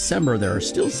even in December, there are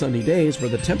still sunny days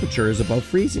where the temperature is above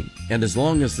freezing. And as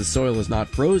long as the soil is not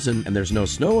frozen and there's no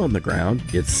snow on the ground,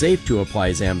 it's safe to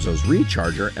apply Zamzo's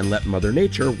Recharger and let Mother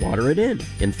Nature water it in.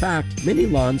 In fact, many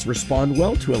lawns respond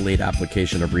well to a late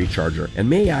application of Recharger and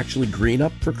may actually green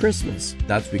up for Christmas.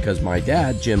 That's because my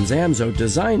dad, Jim Zamzo,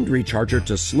 designed Recharger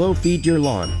to slow feed your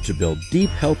lawn to build deep,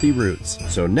 healthy roots.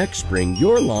 So next spring,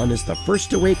 your lawn is the first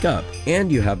to wake up,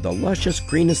 and you have the luscious,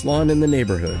 greenest lawn in the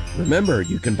neighborhood. Remember,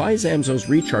 you can buy Zamzo's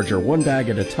Recharger 1 bag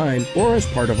at a time or as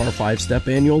part of our 5-step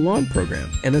annual lawn program.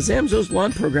 And a Zamzo's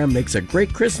lawn program makes a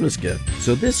great Christmas gift.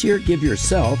 So this year, give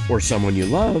yourself or someone you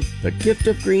love the gift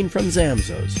of green from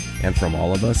Zamzo's. And from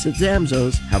all of us at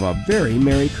Zamzo's, have a very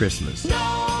Merry Christmas.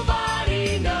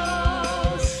 Nobody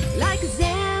knows like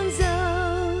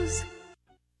Zamzo's.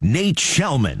 Nate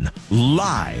Shellman,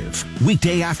 live,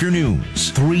 weekday afternoons,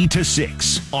 3 to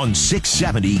 6 on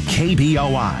 670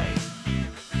 KBOI.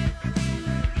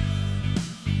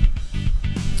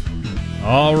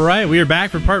 All right, we are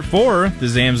back for part 4 of the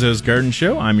Zamzo's Garden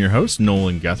Show. I'm your host,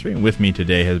 Nolan Guthrie, and with me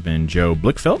today has been Joe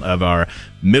Blickfeld of our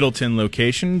Middleton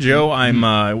location. Joe,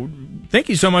 thank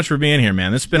you so much for being here,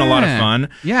 man. This has been a lot of fun.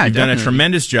 Yeah, you've definitely done a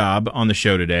tremendous job on the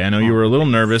show today. I know you were a little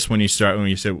nervous when you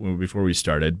said before we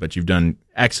started, but you've done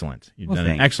excellent. You've done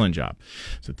an excellent job.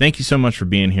 So thank you so much for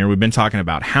being here. We've been talking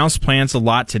about houseplants a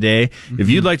lot today. If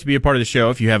you'd like to be a part of the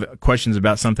show, if you have questions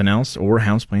about something else or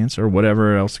houseplants or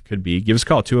whatever else it could be, give us a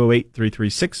call,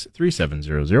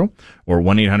 208-336-3700 or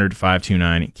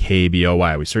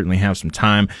 1-800-529-KBOI. We certainly have some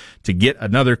time to get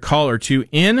another call or two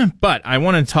in, but I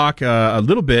want to talk a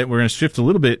little bit. We're going to shift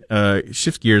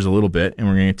gears a little bit, and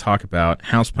we're going to talk about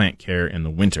houseplant care in the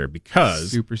winter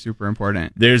because super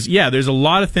important. There's a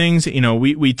lot of things,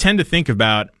 we tend to think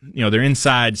about, they're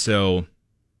inside, so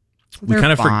we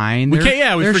kind of fine.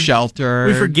 They're sheltered.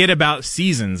 We forget about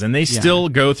seasons, and they still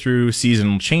go through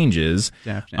seasonal changes.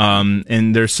 Definitely.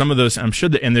 And there's some of those, I'm sure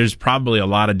and there's probably a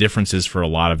lot of differences for a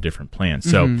lot of different plants.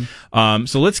 So,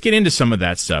 so let's get into some of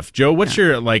that stuff. Joe, what's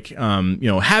your,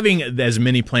 having as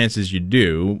many plants as you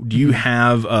do you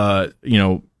have,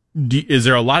 is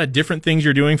there a lot of different things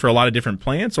you're doing for a lot of different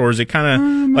plants, or is it kind of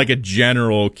like a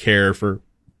general care for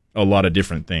a lot of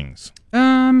different things?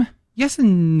 Yes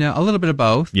and no, a little bit of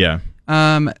both. Yeah.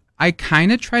 I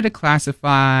kind of try to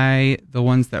classify the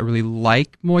ones that really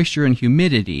like moisture and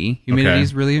humidity. Humidity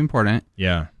is really important.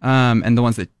 Yeah. And the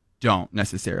ones that don't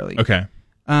necessarily. Okay.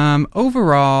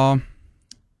 Overall,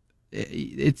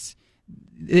 it's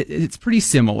pretty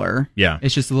similar. Yeah.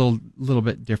 It's just a little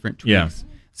bit different tweaks. Yeah.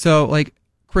 So like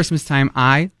Christmas time,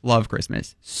 I love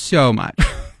Christmas so much.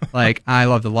 Like I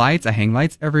love the lights. I hang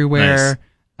lights everywhere.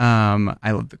 Nice.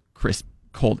 I love the crisp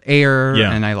cold air,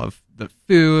 and I love the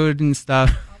food and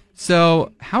stuff.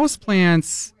 So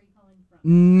houseplants,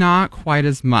 not quite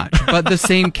as much, but the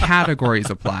same categories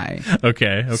apply.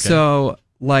 Okay. So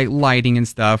like lighting and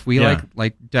stuff, we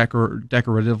like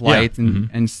decorative lights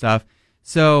and stuff.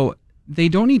 So they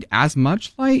don't need as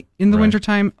much light in the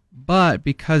wintertime, but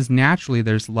because naturally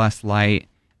there's less light,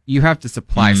 you have to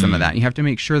supply some of that. You have to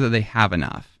make sure that they have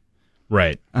enough.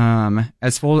 Right.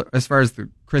 As far as the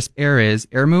crisp air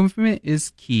movement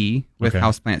is key with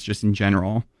houseplants just in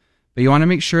general. But you want to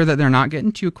make sure that they're not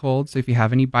getting too cold. So if you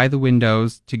have any by the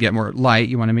windows to get more light,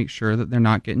 you want to make sure that they're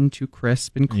not getting too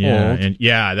crisp and cold.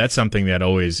 Yeah, that's something that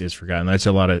always is forgotten. That's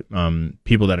a lot of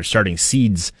people that are starting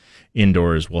seeds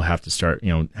indoors will have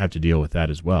to have to deal with that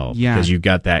as well. Yeah. Because you've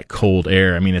got that cold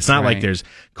air. I mean, it's not like there's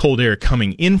cold air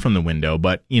coming in from the window,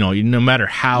 but no matter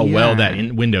how well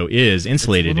that window is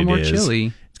insulated, it's a little more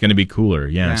chilly. It's going to be cooler.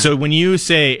 Yeah. So when you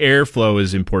say airflow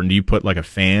is important, do you put like a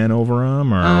fan over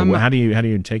them, or how do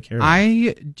you take care of it?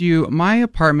 I do. My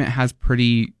apartment has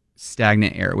pretty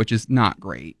stagnant air, which is not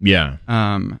great. Yeah.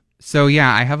 So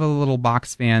yeah, I have a little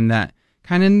box fan that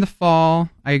kind of in the fall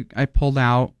I pulled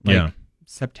out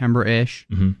September-ish.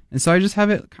 And so I just have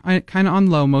it kind of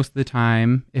on low most of the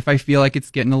time. If I feel like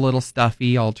it's getting a little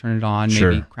stuffy, I'll turn it on,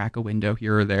 maybe crack a window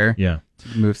here or there. Yeah.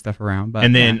 To move stuff around. But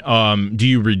and then do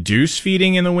you reduce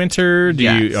feeding in the winter?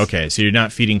 Okay, so you're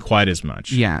not feeding quite as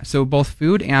much. Yeah, so both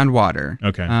food and water.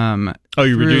 Okay.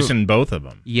 You're reducing both of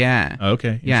them? Yeah.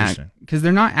 Okay, interesting. Yeah, because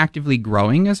they're not actively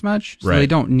growing as much, so they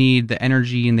don't need the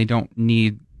energy and they don't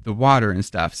need the water and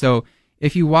stuff. So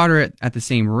if you water it at the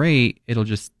same rate, it'll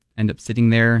just end up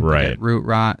sitting there. Right. Get root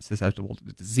rot, susceptible to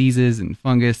diseases and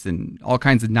fungus and all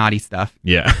kinds of naughty stuff.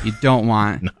 Yeah. You don't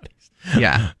want. Naughty.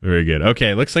 Yeah. Very good.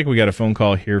 Okay, looks like we got a phone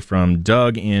call here from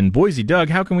Doug in Boise. Doug,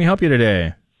 how can we help you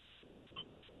today?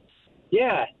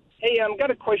 Yeah. Hey, I've got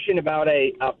a question about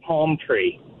a palm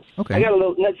tree. Okay. I got a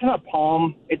little. It's not a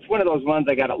palm. It's one of those ones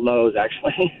I got at Lowe's,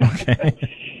 actually. Okay.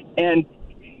 and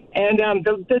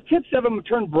the tips of them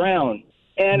turn brown.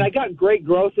 And I got great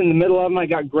growth in the middle of them. I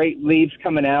got great leaves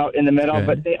coming out in the middle,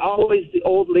 but the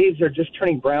old leaves are just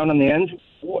turning brown on the ends.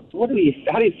 How do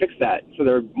you fix that so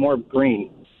they're more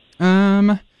green?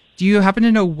 Do you happen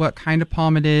to know what kind of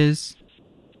palm it is?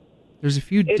 There's a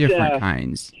few different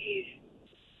kinds.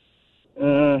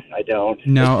 I don't.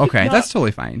 No, okay, that's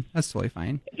totally fine. It's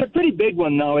a pretty big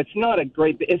one, though. It's not a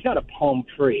palm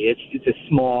tree. It's a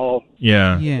small.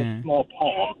 Yeah. A small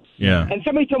palm. Yeah. And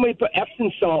somebody told me to put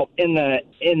Epsom salt in the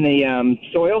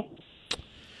soil.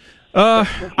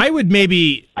 I would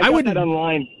that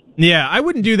online. Yeah, I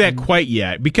wouldn't do that quite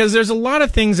yet because there's a lot of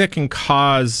things that can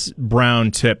cause brown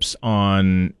tips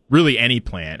on really any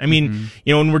plant. I mean,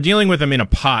 when we're dealing with them in a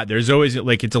pot, there's always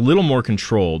it's a little more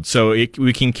controlled. So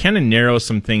we can kind of narrow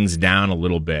some things down a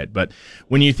little bit. But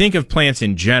when you think of plants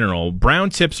in general, brown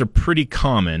tips are pretty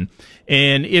common.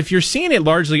 And if you're seeing it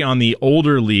largely on the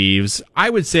older leaves, I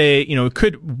would say,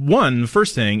 the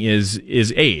first thing is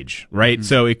age, right? Mm-hmm.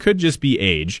 So it could just be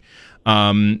age.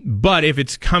 But if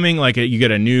it's coming you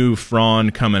get a new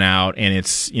frond coming out and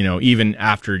it's, even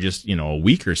after just, a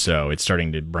week or so, it's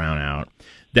starting to brown out,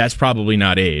 that's probably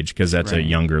not age because that's a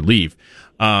younger leaf.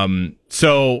 And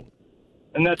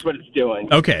that's what it's doing.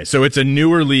 Okay, so it's a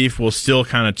newer leaf will still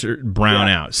kind of brown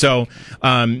out. So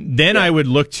then I would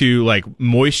look to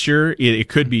moisture. It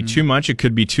could be too much, it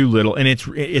could be too little, and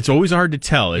it's always hard to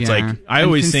tell. It's I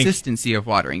always think consistency of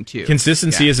watering too.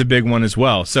 Consistency is a big one as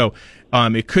well. So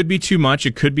it could be too much,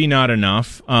 it could be not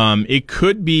enough. It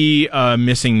could be a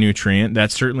missing nutrient.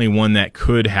 That's certainly one that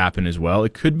could happen as well.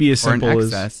 It could be as simple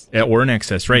as or an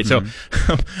excess, right? So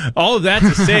all of that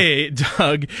to say,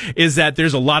 Doug, is that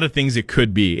there's a lot of things it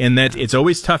could be, and that it's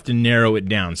always tough to narrow it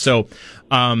down. So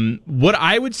what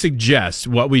I would suggest,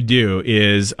 what we do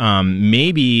is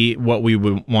maybe what we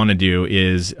would want to do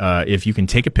is if you can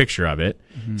take a picture of it,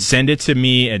 send it to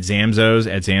me at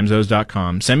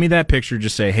zamzos@zamzos.com. Send me that picture.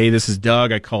 Just say, hey, this is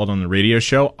Doug. I called on the radio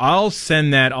show. I'll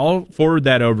forward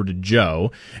that over to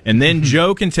Joe, and then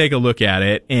Joe can take a look at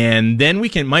it, and then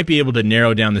we might be able to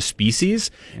narrow down the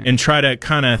species and try to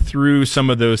kind of through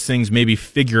some of those things, maybe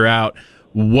figure out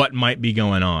what might be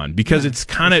going on, because it's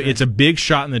it's a big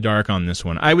shot in the dark on this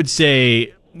one. I would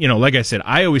say, like I said,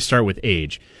 I always start with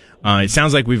age. It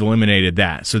sounds like we've eliminated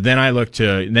that. So then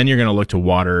you're going to look to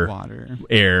water,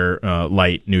 air,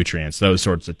 light, nutrients, those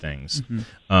sorts of things.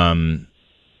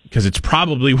 Because it's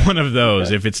probably one of those.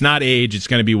 If it's not age, it's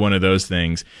going to be one of those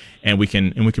things. And we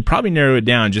could probably narrow it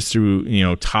down just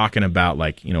through, talking about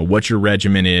what your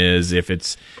regimen is, if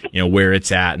it's, where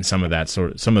it's at, and some of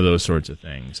those sorts of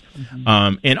things.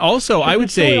 And also I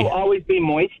would say, will always be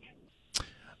moist.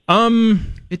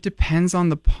 It depends on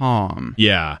the palm.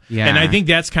 Yeah. And I think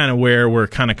that's kind of where we're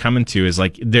kind of coming to is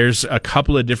there's a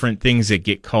couple of different things that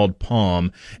get called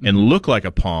palm and look like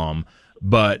a palm,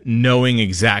 but knowing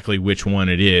exactly which one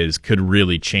it is could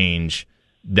really change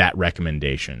that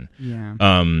recommendation. Yeah.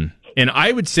 And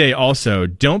I would say also,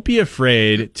 don't be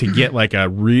afraid to get a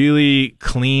really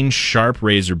clean, sharp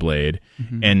razor blade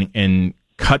and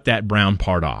cut that brown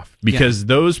part off, because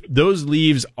those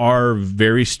leaves are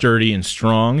very sturdy and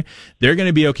strong. They're going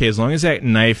to be okay as long as that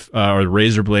knife or the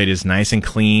razor blade is nice and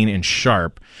clean and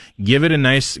sharp. Give it a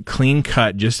nice clean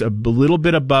cut, just a little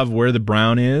bit above where the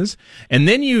brown is, and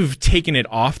then you've taken it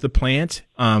off the plant.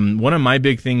 One of my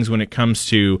big things when it comes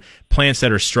to plants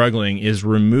that are struggling is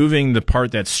removing the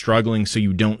part that's struggling so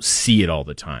you don't see it all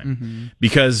the time.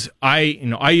 Because I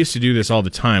used to do this all the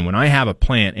time. When I have a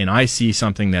plant and I see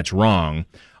something that's wrong,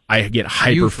 I get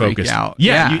hyper focused.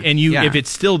 If it's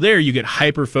still there, you get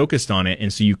hyper focused on it,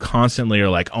 and so you constantly are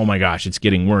like, "Oh my gosh, it's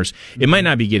getting worse." It might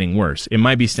not be getting worse; it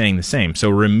might be staying the same. So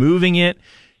removing it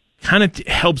kind of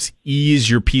helps ease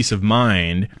your peace of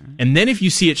mind. And then if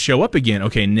you see it show up again,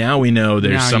 okay, now we know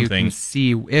there's something. You can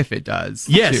see if it does.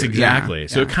 Yes, too. exactly.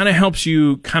 So it kind of helps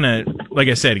you like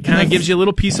I said, it kind of gives you a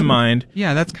little peace of mind.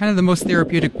 Yeah, that's kind of the most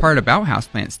therapeutic part about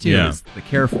houseplants too, is the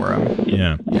care for them.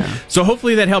 Yeah. So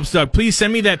hopefully that helps, Doug. Please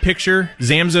send me that picture,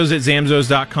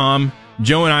 zamzos@zamzos.com.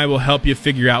 Joe and I will help you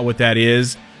figure out what that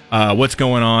is, what's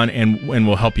going on, and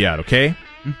we'll help you out, okay?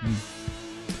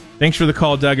 Thanks for the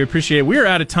call, Doug. I appreciate it. We're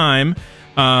out of time.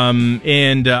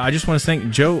 And I just want to thank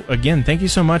Joe again. Thank you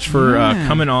so much for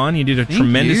coming on. You did a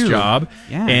tremendous job.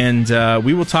 Yeah. And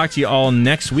we will talk to you all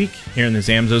next week here in the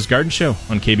Zamzows Garden Show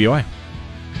on KBOI.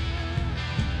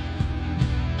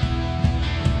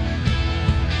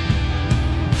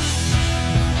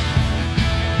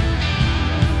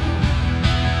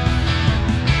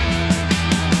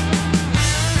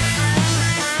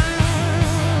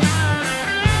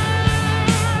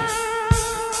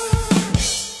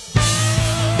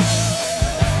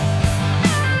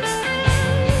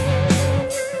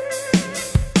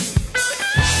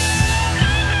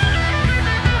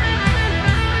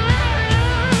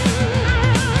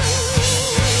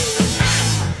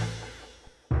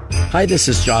 Hi, this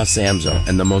is Josh Zamzo,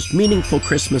 and the most meaningful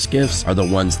Christmas gifts are the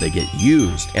ones that get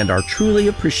used and are truly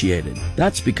appreciated.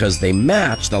 That's because they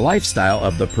match the lifestyle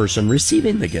of the person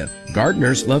receiving the gift.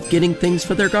 Gardeners love getting things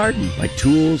for their garden, like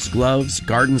tools, gloves,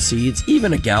 garden seeds,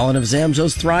 even a gallon of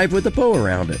Zamzo's Thrive with a bow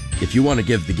around it. If you want to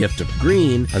give the gift of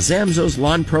green, a Zamzo's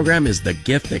lawn program is the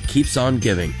gift that keeps on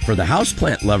giving. For the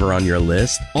houseplant lover on your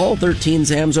list, all 13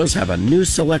 Zamzo's have a new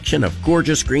selection of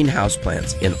gorgeous green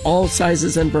houseplants in all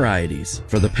sizes and varieties.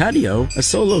 For the patio, a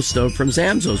solo stove from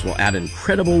Zamzo's will add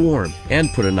incredible warmth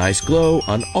and put a nice glow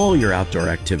on all your outdoor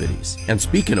activities. And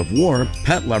speaking of warmth,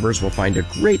 pet lovers will find a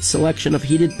great selection of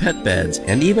heated pet beds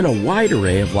and even a wide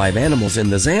array of live animals in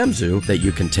the Zamzoo that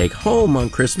you can take home on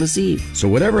Christmas Eve. So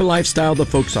whatever lifestyle the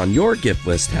folks on your gift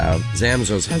list have,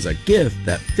 Zamzo's has a gift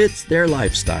that fits their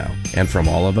lifestyle. And from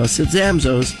all of us at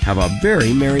Zamzo's, have a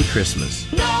very Merry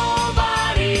Christmas. No!